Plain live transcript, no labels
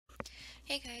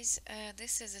Hey guys,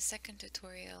 this is the second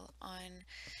tutorial on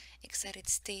excited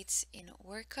states in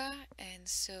ORCA, and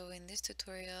so in this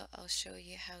tutorial I'll show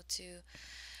you how to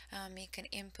make an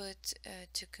input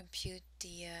to compute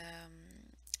the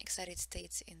excited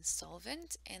states in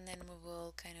Solvent, and then we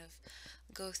will kind of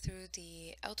go through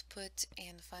the output,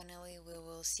 and finally we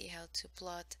will see how to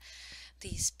plot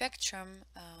the spectrum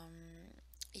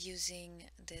using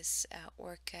this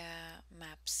ORCA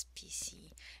Maps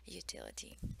PC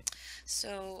utility.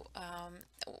 So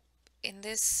in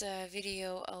this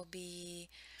video, I'll be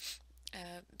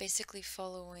basically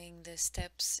following the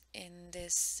steps in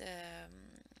this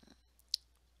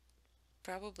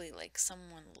probably like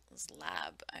someone's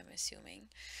lab, I'm assuming.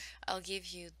 I'll give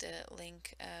you the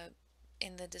link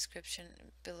in the description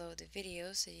below the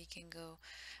video so you can go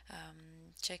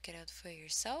check it out for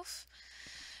yourself.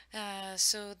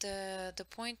 So the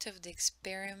point of the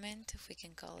experiment, if we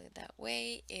can call it that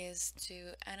way, is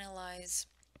to analyze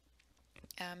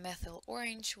methyl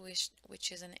orange,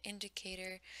 which is an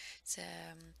indicator.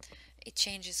 It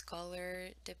changes color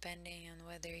depending on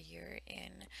whether you're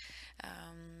in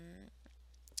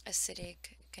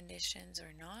acidic conditions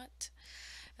or not.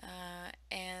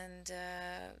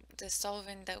 The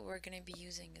solvent that we're going to be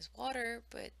using is water,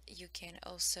 but you can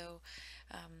also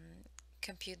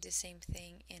compute the same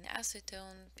thing in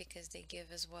acetone because they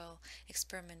give as well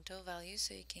experimental values,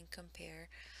 so you can compare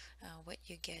what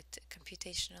you get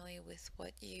computationally with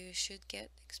what you should get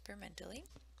experimentally.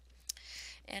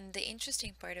 And the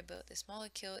interesting part about this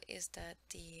molecule is that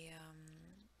the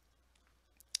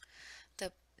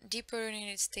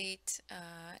deprotonated state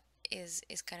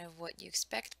is kind of what you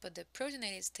expect, but the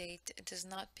protonated state does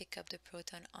not pick up the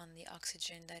proton on the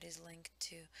oxygen that is linked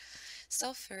to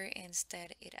sulfur.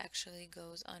 Instead, it actually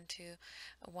goes onto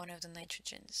one of the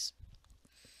nitrogens.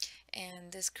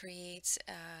 And this creates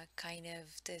kind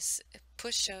of this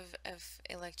push of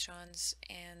electrons,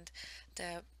 and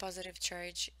the positive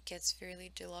charge gets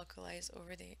really delocalized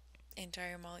over the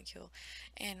entire molecule,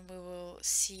 and we will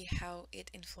see how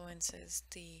it influences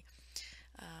the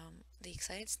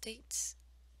excited states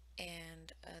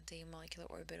and the molecular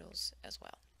orbitals as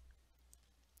well.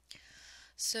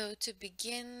 So to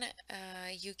begin,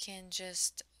 you can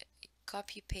just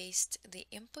copy paste the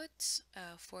inputs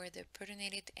for the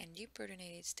protonated and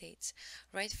deprotonated states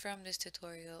right from this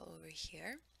tutorial over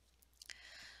here.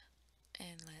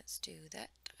 And let's do that.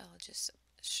 I'll just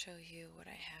show you what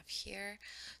I have here.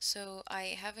 So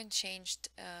I haven't changed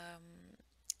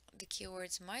the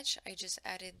keywords much. I just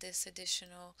added this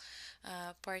additional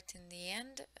part in the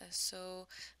end. So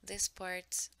this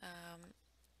part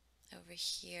over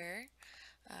here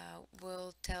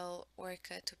will tell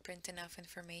ORCA to print enough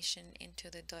information into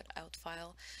the .out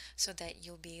file so that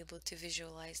you'll be able to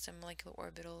visualize the molecular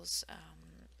orbitals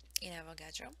in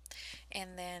Avogadro.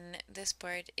 And then this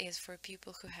part is for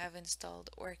people who have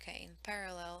installed ORCA in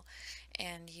parallel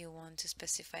and you want to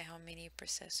specify how many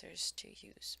processors to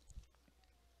use.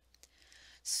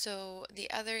 So the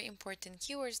other important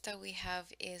keywords that we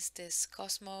have is this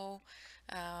Cosmo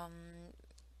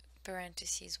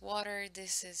parentheses water.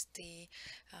 This is the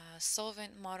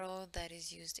solvent model that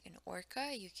is used in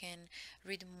ORCA. You can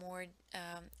read more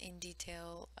in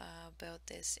detail about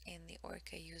this in the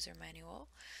ORCA user manual.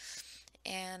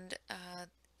 And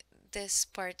this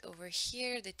part over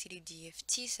here, the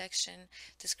TDDFT section,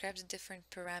 describes different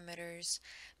parameters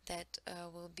that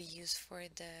will be used for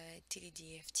the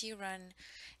TDDFT run,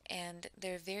 and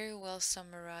they're very well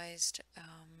summarized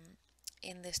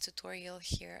in this tutorial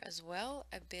here as well,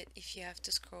 a bit if you have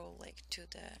to scroll like to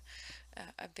the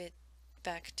a bit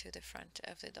back to the front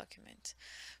of the document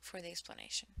for the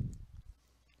explanation.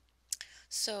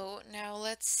 So now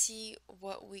let's see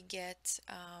what we get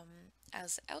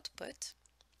as output.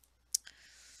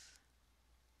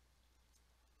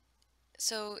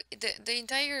 So the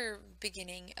entire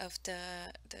beginning of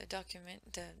the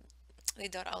document, the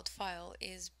 .out file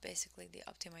is basically the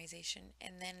optimization,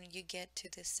 and then you get to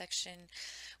this section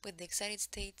with the excited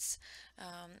states.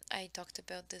 I talked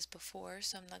about this before,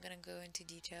 so I'm not going to go into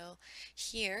detail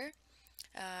here.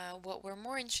 What we're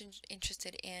more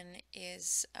interested in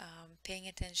is paying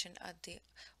attention at the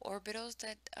orbitals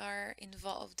that are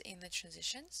involved in the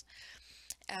transitions.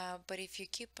 But if you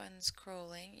keep on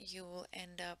scrolling, you will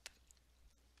end up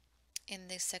in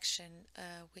this section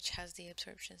which has the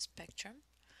absorption spectrum.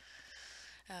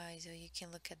 So you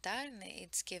can look at that, and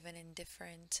it's given in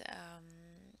different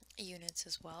units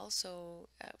as well. So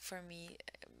for me,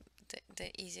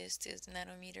 the easiest is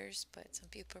nanometers, but some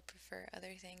people prefer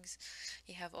other things.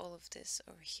 You have all of this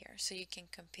over here, so you can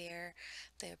compare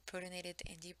the protonated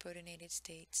and deprotonated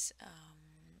states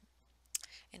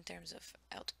in terms of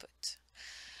output.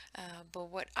 But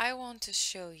what I want to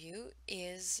show you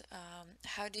is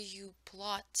how do you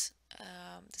plot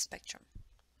the spectrum.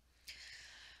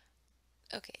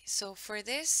 Okay, so for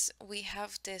this we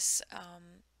have this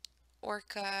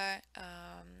ORCA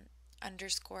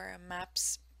underscore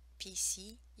maps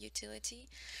PC utility,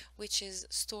 which is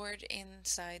stored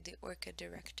inside the ORCA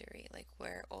directory, like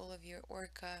where all of your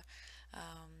ORCA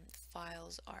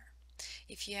files are.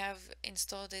 If you have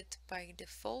installed it by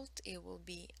default, it will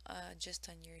be just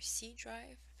on your C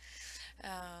drive.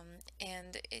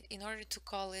 In order to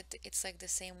call it, it's like the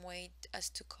same way as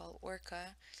to call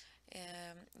ORCA.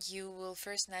 You will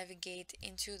first navigate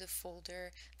into the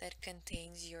folder that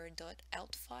contains your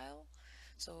 .out file.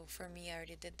 So for me, I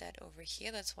already did that over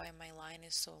here. That's why my line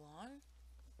is so long.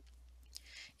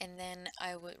 And then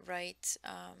I would write,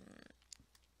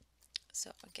 so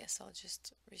I guess I'll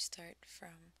just restart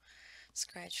from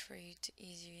scratch for you to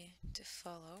easy to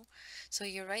follow. So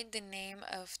you write the name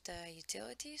of the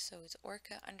utility, so it's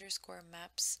orca underscore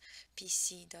maps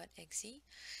pc.exe,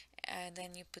 and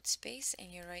then you put space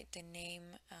and you write the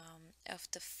name of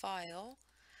the file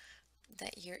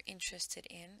that you're interested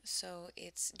in. So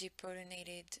it's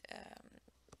deprotonated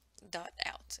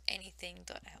 .out, anything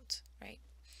 .out, right?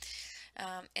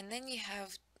 And then you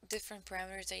have different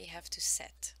parameters that you have to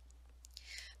set.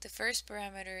 The first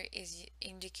parameter is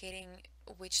indicating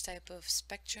which type of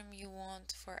spectrum you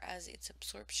want for as its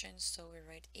absorption, so we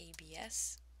write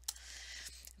ABS.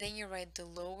 Then you write the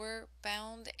lower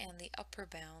bound and the upper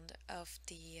bound of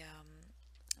the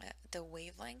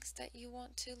wavelengths that you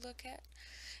want to look at,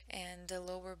 and the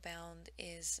lower bound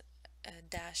is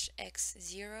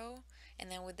 -x0,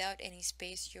 and then without any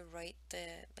space you write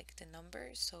the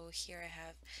number. So here I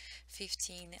have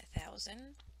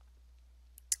 15,000.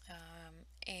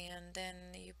 And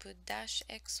then you put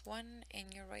 -x1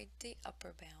 and you write the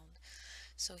upper bound.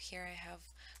 So here I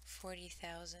have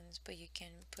 40,000, but you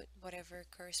can put whatever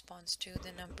corresponds to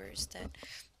the numbers that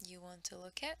you want to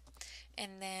look at.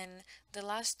 And then the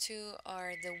last two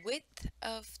are the width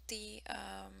of the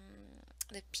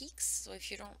peaks. So if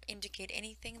you don't indicate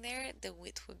anything there, the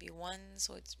width would be 1,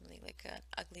 so it's really like an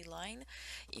ugly line.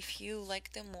 If you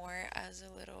like them more as a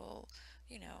little,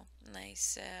 you know,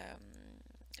 nice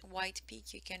white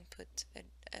peak, you can put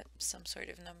some sort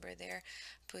of number there.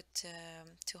 Put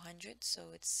 200,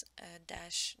 so it's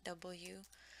 -w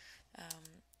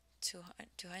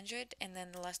 200, and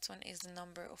then the last one is the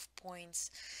number of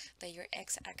points that your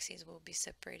x-axis will be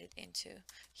separated into.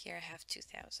 Here I have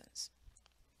 2000s.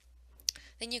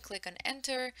 Then you click on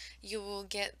enter, you will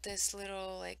get this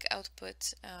little like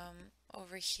output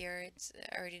over here.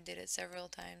 I already did it several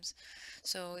times,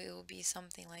 so it will be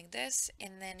something like this.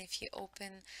 And then if you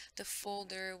open the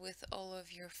folder with all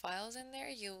of your files in there,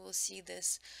 you will see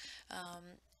this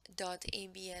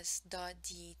 .abs.dat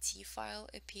file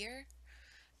appear.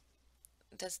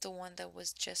 That's the one that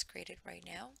was just created right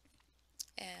now.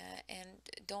 And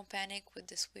don't panic with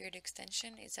this weird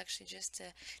extension. It's actually just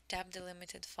a tab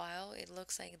delimited file. It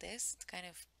looks like this. It's kind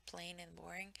of plain and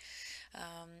boring.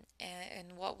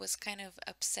 And what was kind of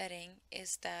upsetting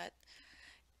is that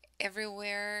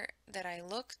everywhere that I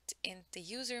looked in the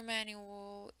user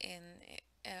manual,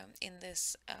 in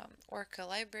this ORCA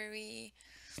library,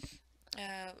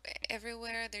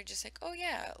 everywhere they're just like, oh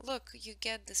yeah, look, you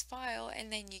get this file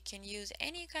and then you can use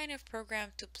any kind of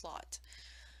program to plot.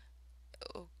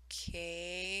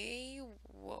 Okay,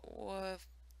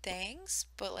 thanks,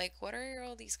 but like, what are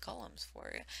all these columns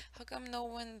for? How come no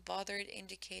one bothered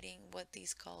indicating what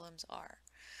these columns are?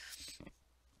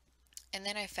 And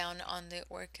then I found on the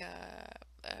ORCA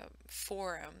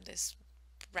forum, this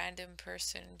random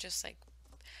person just like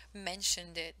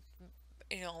mentioned it,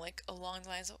 you know, like along the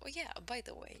lines of, oh yeah, by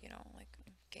the way, you know, like,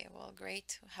 okay, well,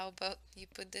 great. How about you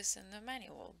put this in the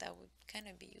manual? That would kind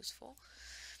of be useful.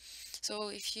 So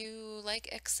if you like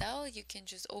Excel, you can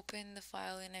just open the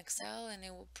file in Excel and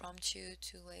it will prompt you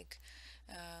to like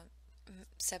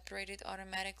separate it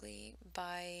automatically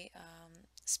by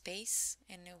space,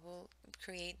 and it will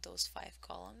create those 5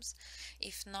 columns.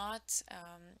 If not,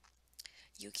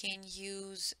 you can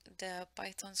use the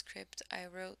Python script I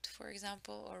wrote, for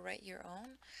example, or write your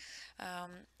own.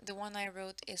 The one I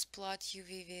wrote is plot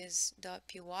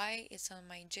Uv-Vis.py. It's on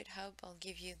my GitHub. I'll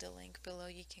give you the link below.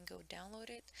 You can go download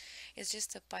it. It's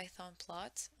just a Python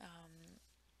plot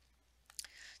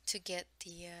to get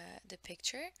the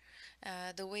picture.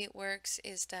 The way it works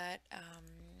is that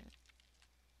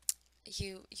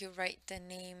you write the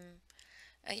name,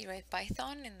 you write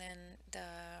Python and then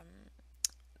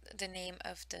the name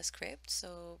of the script.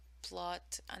 So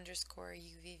plot underscore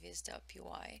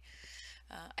Uv-Vis.py.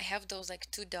 I have those like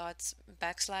two dots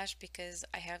backslash because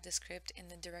I have the script in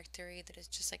the directory that is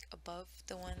just like above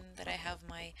the one that I have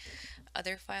my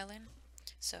other file in.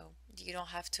 So you don't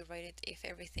have to write it if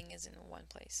everything is in one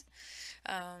place.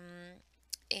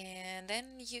 And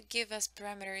then you give as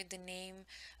parameter the name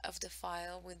of the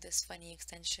file with this funny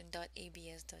extension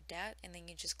 .abs.dat, and then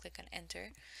you just click on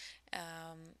enter,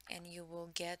 and you will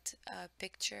get a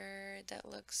picture that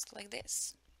looks like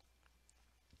this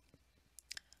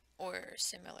or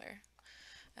similar.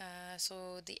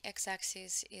 So the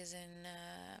x-axis is in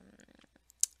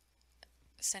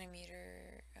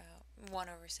centimeter, 1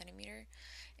 over centimeter,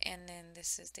 and then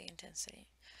this is the intensity.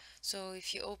 So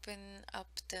if you open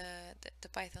up the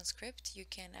Python script, you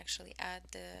can actually add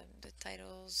the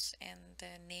titles and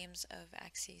the names of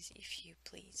axes if you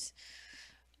please.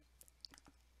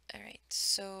 All right,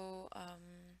 so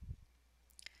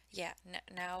yeah,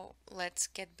 now let's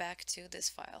get back to this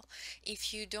file.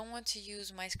 If you don't want to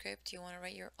use my script, you want to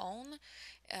write your own,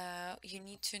 you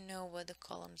need to know what the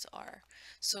columns are.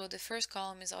 So the first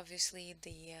column is obviously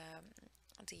the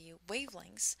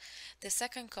wavelengths. The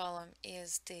second column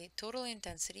is the total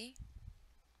intensity.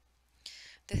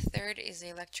 The third is the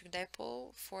electric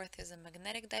dipole, fourth is a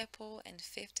magnetic dipole, and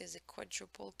fifth is the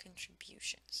quadrupole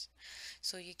contributions.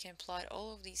 So you can plot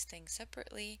all of these things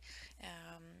separately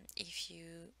if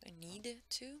you need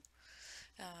to.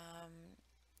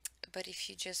 But if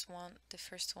you just want the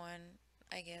first one,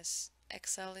 I guess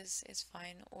Excel is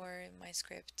fine, or my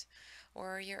script,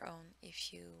 or your own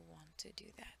if you want to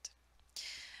do that.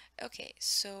 Okay,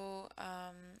 so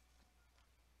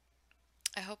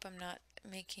I hope I'm not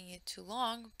making it too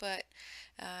long, but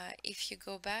if you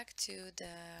go back to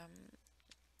the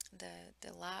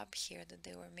lab here that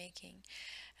they were making,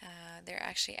 they're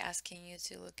actually asking you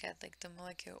to look at like the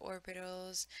molecular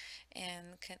orbitals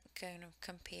and kind of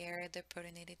compare the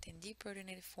protonated and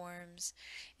deprotonated forms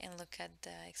and look at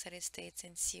the excited states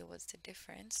and see what's the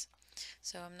difference.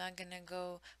 So I'm not gonna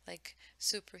go like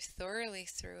super thoroughly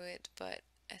through it, but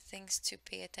things to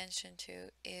pay attention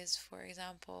to is, for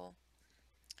example,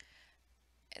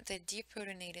 the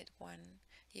deprotonated one.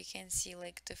 You can see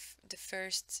like the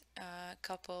first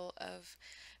couple of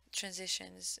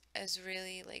transitions as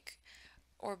really like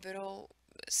orbital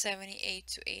 78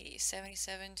 to 80,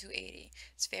 77 to 80.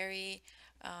 It's very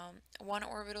one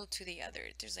orbital to the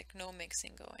other. There's like no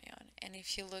mixing going on. And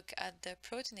if you look at the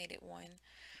protonated one,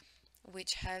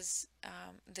 which has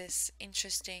this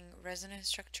interesting resonance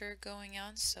structure going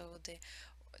on, so the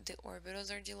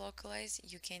orbitals are delocalized,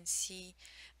 you can see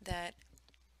that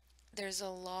there's a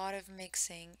lot of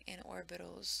mixing in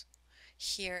orbitals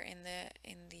here in the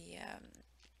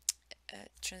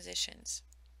transitions.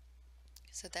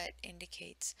 So that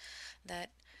indicates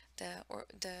that the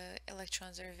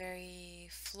electrons are very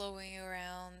flowing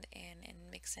around and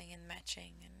mixing and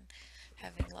matching and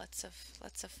having lots of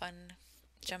fun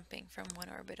jumping from one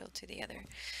orbital to the other.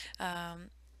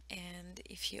 And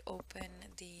if you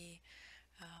open the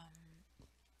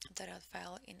 .dot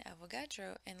file in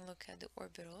Avogadro and look at the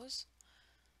orbitals,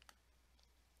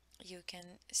 you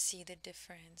can see the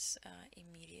difference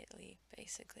immediately,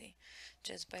 basically,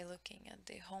 just by looking at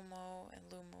the HOMO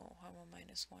and LUMO, HOMO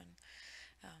 -1.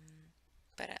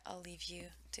 But I'll leave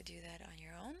you to do that on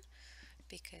your own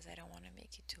because I don't want to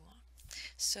make it too long.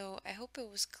 So I hope it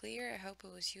was clear. I hope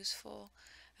it was useful.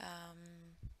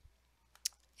 And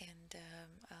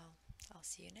I'll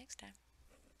see you next time.